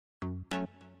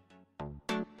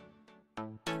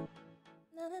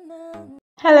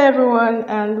Hello, everyone,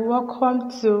 and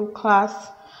welcome to class.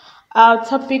 Our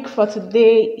topic for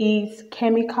today is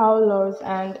chemical laws,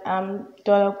 and I'm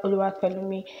Dora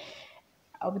Oluwapelumi.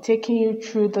 I'll be taking you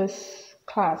through this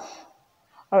class.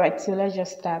 All right, so let's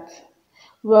just start.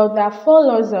 Well, there are four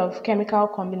laws of chemical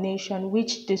combination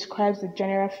which describes the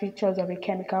general features of a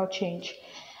chemical change.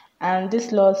 And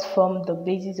these laws form the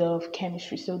basis of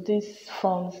chemistry. So this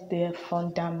forms the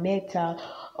fundamental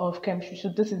of chemistry. So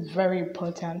this is very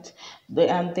important.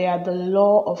 And they are the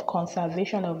law of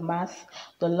conservation of mass,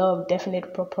 the law of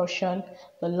definite proportion,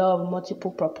 the law of multiple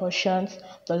proportions,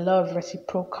 the law of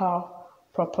reciprocal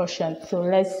proportion. So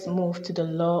let's move to the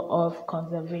law of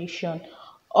conservation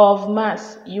of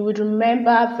mass. You would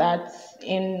remember that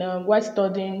in while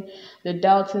studying the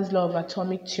Dalton's law of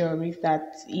atomic theory,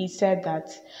 that he said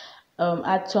that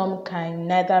atom can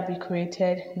neither be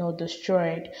created nor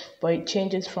destroyed, but it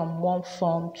changes from one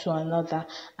form to another.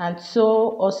 And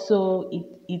so also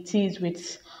it is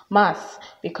with mass,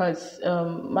 because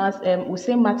mass we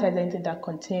say matter is anything that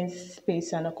contains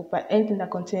space and occupies anything that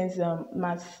contains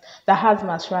mass, that has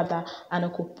mass rather, and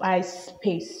occupies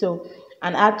space. So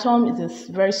an atom is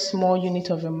a very small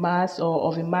unit of a mass or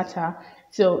of a matter.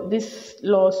 So this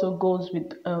law also goes with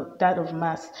that of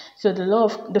mass. So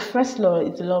the first law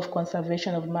is the law of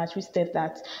conservation of mass, which states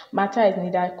that matter is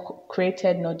neither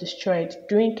created nor destroyed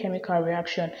during chemical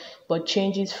reaction, but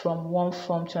changes from one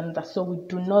form to another. So we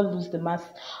do not lose the mass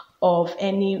of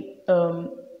any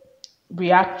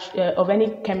react of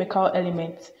any chemical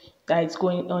element that is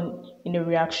going on in a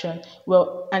reaction.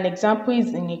 Well, an example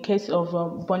is in the case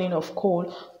of burning of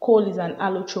coal. Coal is an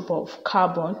allotrope of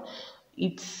carbon.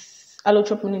 It's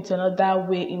allotrope means another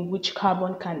way in which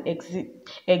carbon can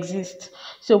exist.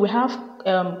 So we have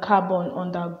carbon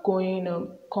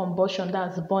undergoing combustion,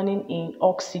 that's burning in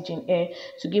oxygen air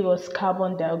to give us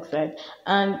carbon dioxide.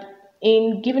 And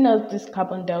in giving us this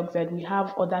carbon dioxide, we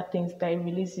have other things that it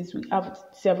releases. We have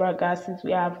several gases.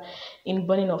 We have, in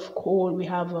burning of coal, we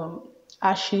have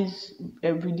ashes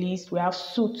released. We have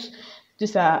soot.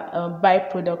 These are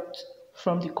byproducts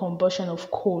from the combustion of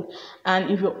coal.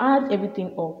 And if you add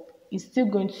everything up, it's still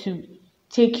going to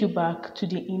take you back to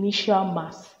the initial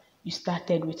mass you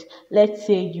started with. Let's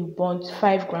say you burnt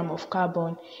 5 gram of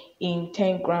carbon in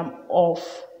 10 gram of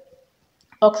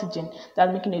oxygen.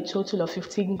 That's making a total of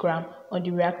 15 gram on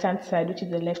the reactant side, which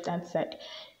is the left hand side.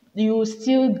 You will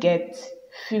still get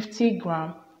 50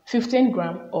 gram 15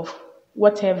 gram of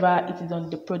whatever it is on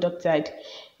the product side,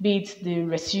 be it the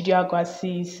residual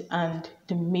gases and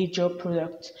the major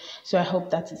product. So I hope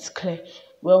that is clear.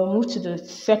 Well, we'll move to the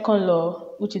second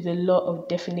law, which is the law of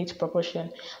definite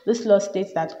proportion. This law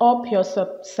states that all pure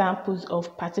samples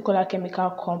of particular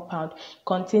chemical compound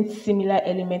contain similar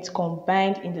elements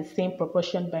combined in the same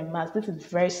proportion by mass. This is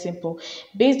very simple,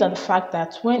 based on the fact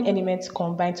that when elements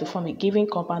combine to form a given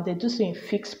compound, they do so in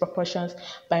fixed proportions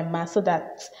by mass, so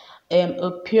that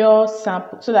a pure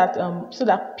sample so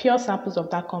that pure samples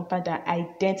of that compound are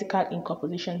identical in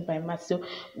composition by mass. So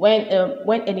when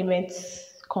elements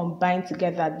combine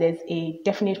together, there's a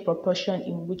definite proportion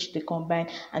in which they combine,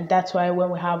 and that's why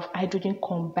when we have hydrogen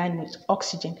combined with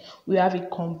oxygen, we have it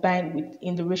combined with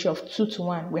in the ratio of 2 to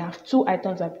 1. We have two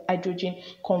atoms of hydrogen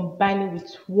combining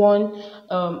with one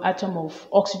atom of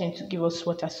oxygen to give us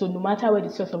water. So no matter where the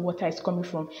source of water is coming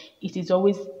from, it is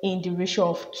always in the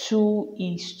ratio of 2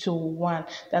 is to 1.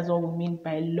 That's what we mean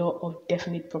by law of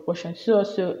definite proportion. So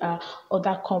also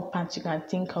other compounds you can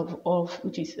think of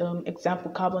which is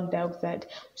example carbon dioxide,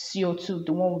 CO2,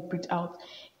 the one we breathe out.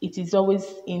 It is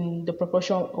always in the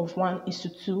proportion of 1 is to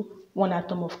 2, one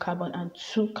atom of carbon and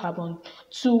two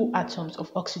atoms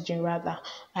of oxygen rather.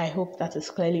 I hope that is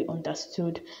clearly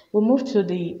understood. We'll move to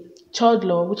the third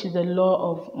law, which is the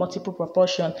law of multiple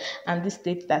proportion, and this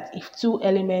states that if two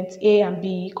elements A and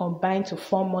B combine to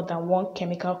form more than one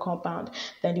chemical compound,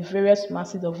 then the various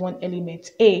masses of one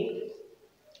element A,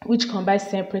 which combines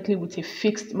separately with a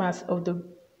fixed mass of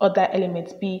the other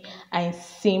elements B, are in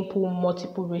simple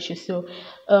multiple ratio. So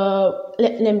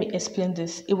let me explain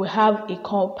this. It will have a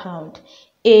compound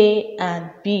A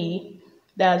and B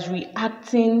that's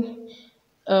reacting,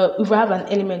 if we have an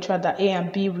element rather A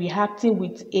and B reacting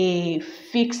with a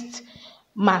fixed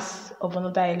mass of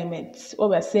another element,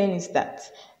 what we're saying is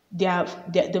that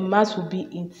the mass will be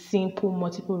in simple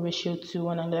multiple ratio to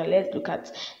one another. Let's look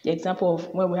at the example of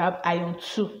when we have iron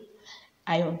 2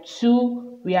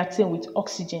 reacting with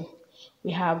oxygen.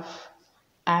 We have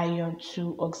iron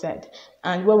 2 oxide.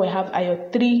 And when we have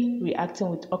iron 3 reacting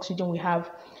with oxygen, we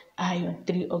have iron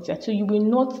 3 oxide. So you will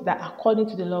note that according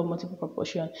to the law of multiple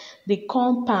proportion, the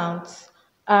compounds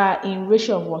are in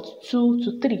ratio of what? 2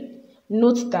 to 3.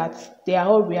 Note that they are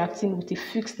all reacting with a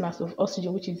fixed mass of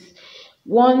oxygen, which is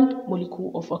 1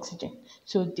 molecule of oxygen.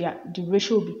 So the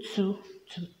ratio will be 2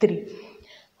 to 3.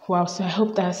 Wow, so I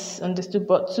hope that's understood.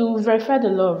 But to verify the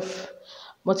law of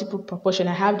multiple proportion,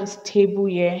 I have this table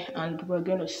here and we're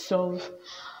going to solve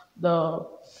the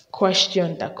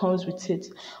question that comes with it.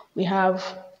 We have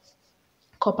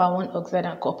copper 1 oxide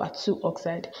and copper 2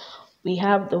 oxide. We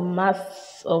have the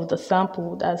mass of the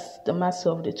sample, that's the mass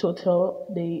of the total,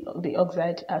 the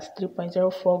oxide as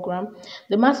 3.04 gram,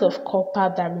 the mass of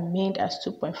copper that remained as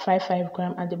 2.55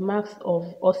 gram, and the mass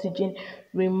of oxygen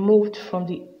removed from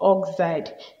the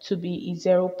oxide to be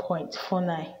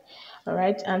 0.49. All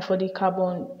right, and for the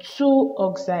carbon 2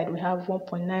 oxide, we have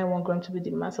 1.91 gram to be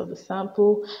the mass of the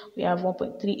sample. We have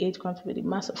 1.38 gram to be the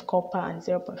mass of copper and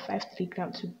 0.53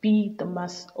 gram to be the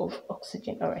mass of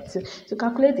oxygen. All right, so to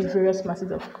calculate the various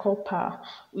masses of copper,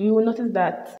 you will notice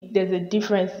that there's a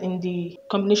difference in the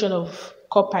combination of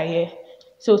copper here.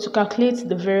 So to calculate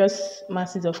the various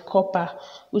masses of copper,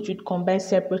 which would combine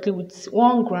separately with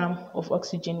 1 gram of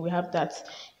oxygen, we have that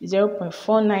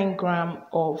 0.49 gram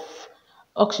of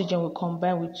oxygen will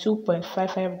combine with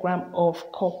 2.55 gram of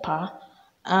copper,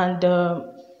 and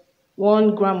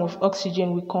 1 gram of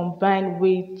oxygen will combine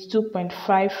with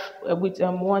 2.5 with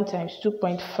 1 times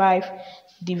 2.5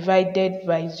 divided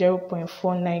by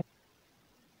 0.49.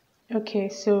 Okay,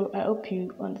 so I hope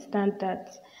you understand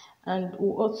that. And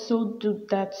we'll also do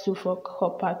that too for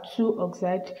copper 2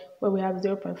 oxide, where we have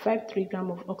 0.53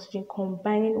 gram of oxygen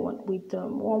combining with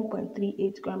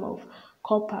 1.38 gram of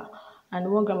copper, and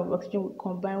 1 gram of oxygen will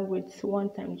combine with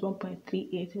 1 times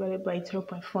 1.38 divided by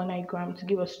 0.49 gram to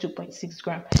give us 2.6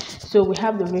 gram. So we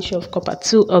have the ratio of copper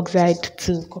 2 oxide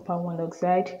to copper 1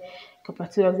 oxide. Copper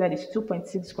 2 oxide is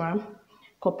 2.6 gram.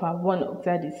 Copper 1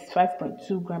 oxide is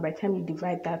 5.2 gram. By the time you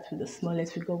divide that with the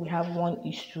smallest figure, we have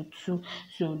 1:2.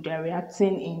 So they're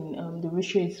reacting in the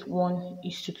ratio is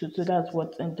 1:2. So that's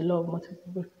what the law of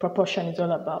multiple proportion is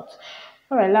all about.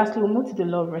 All right, lastly, we'll move to the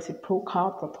law of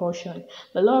reciprocal proportion.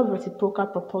 The law of reciprocal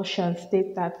proportion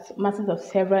states that masses of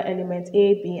several elements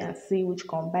A, B, and C, which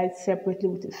combine separately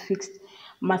with a fixed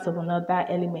mass of another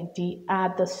element D,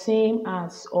 are the same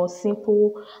as or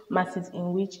simple masses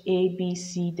in which A, B,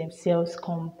 C themselves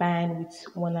combine with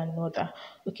one another.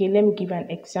 Okay, let me give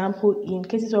an example. In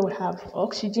cases where we have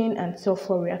oxygen and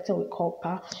sulfur reacting with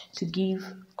copper to give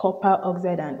copper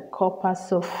oxide and copper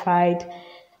sulfide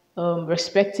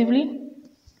respectively,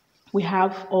 we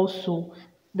have also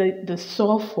the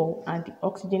sulfur and the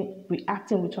oxygen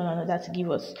reacting with one another to give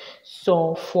us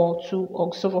sulfur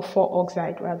 4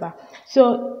 oxide rather.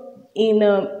 So in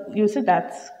you see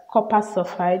that copper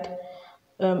sulfide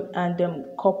and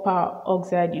copper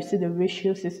oxide, you see the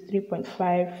ratio is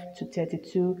 3.5 to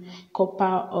 32.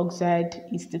 Copper oxide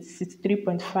is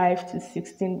 3.5 to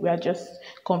 16. We are just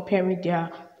comparing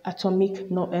their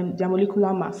their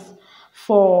molecular mass.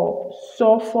 For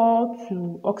sulfur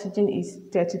to oxygen is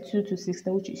 32 to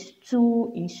 16, which is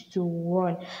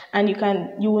 2:1. And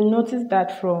you will notice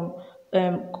that from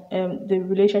the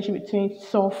relationship between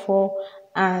sulfur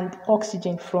and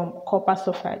oxygen from copper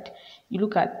sulfide. You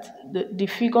look at the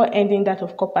figure ending that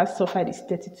of copper sulfide is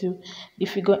 32, the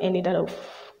figure ending that of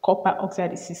copper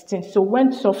oxide is 16. So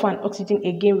when sulfur and oxygen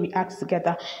again react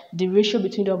together, the ratio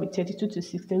between them will be 32 to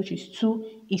 16, which is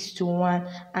 2:1.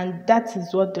 And that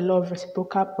is what the law of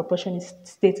reciprocal proportion is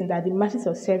stating, that the masses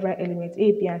of several elements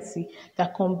A, B, and C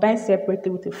that combine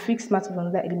separately with a fixed mass of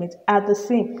another element are the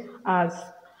same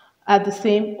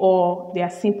or they are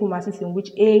simple masses in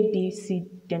which A, B, C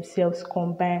themselves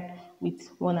combine with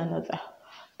one another.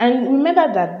 And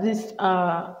remember that these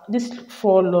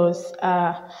 4 laws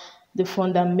are the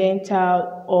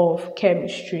fundamental of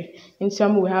chemistry. In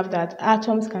sum, we have that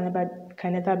atoms can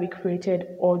neither be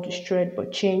created or destroyed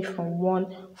but change from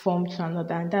one form to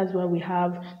another, and that's why we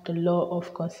have the law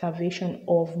of conservation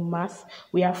of mass.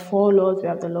 We have 4 laws. We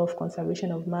have the law of conservation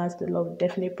of mass, the law of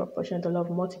definite proportion, the law of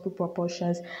multiple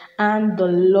proportions, and the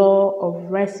law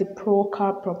of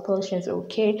reciprocal proportions.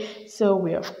 Okay, so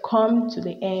we have come to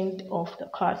the end of the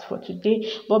class for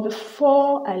today, but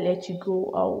before I let you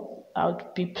go,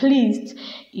 I'd be pleased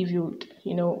if you'd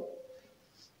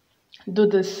do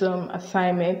this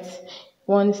assignment.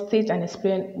 One, state and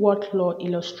explain what law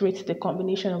illustrates the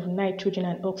combination of nitrogen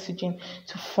and oxygen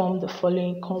to form the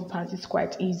following compounds. It's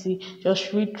quite easy.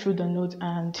 Just read through the notes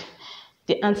and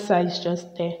The answer is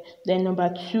just there. Then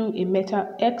number two, a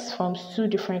metal X forms two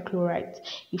different chlorides.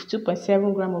 If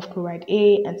 2.7 gram of chloride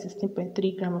A and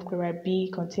 16.3 gram of chloride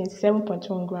B contains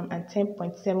 7.1 gram and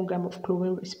 10.7 gram of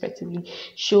chlorine respectively,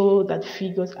 show that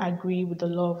figures agree with the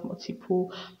law of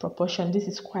multiple proportion. This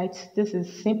is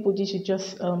simple. This is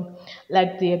just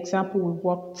like the example we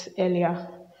worked earlier.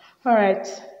 All right.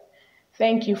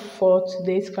 Thank you for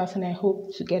today's class, and I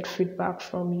hope to get feedback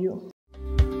from you.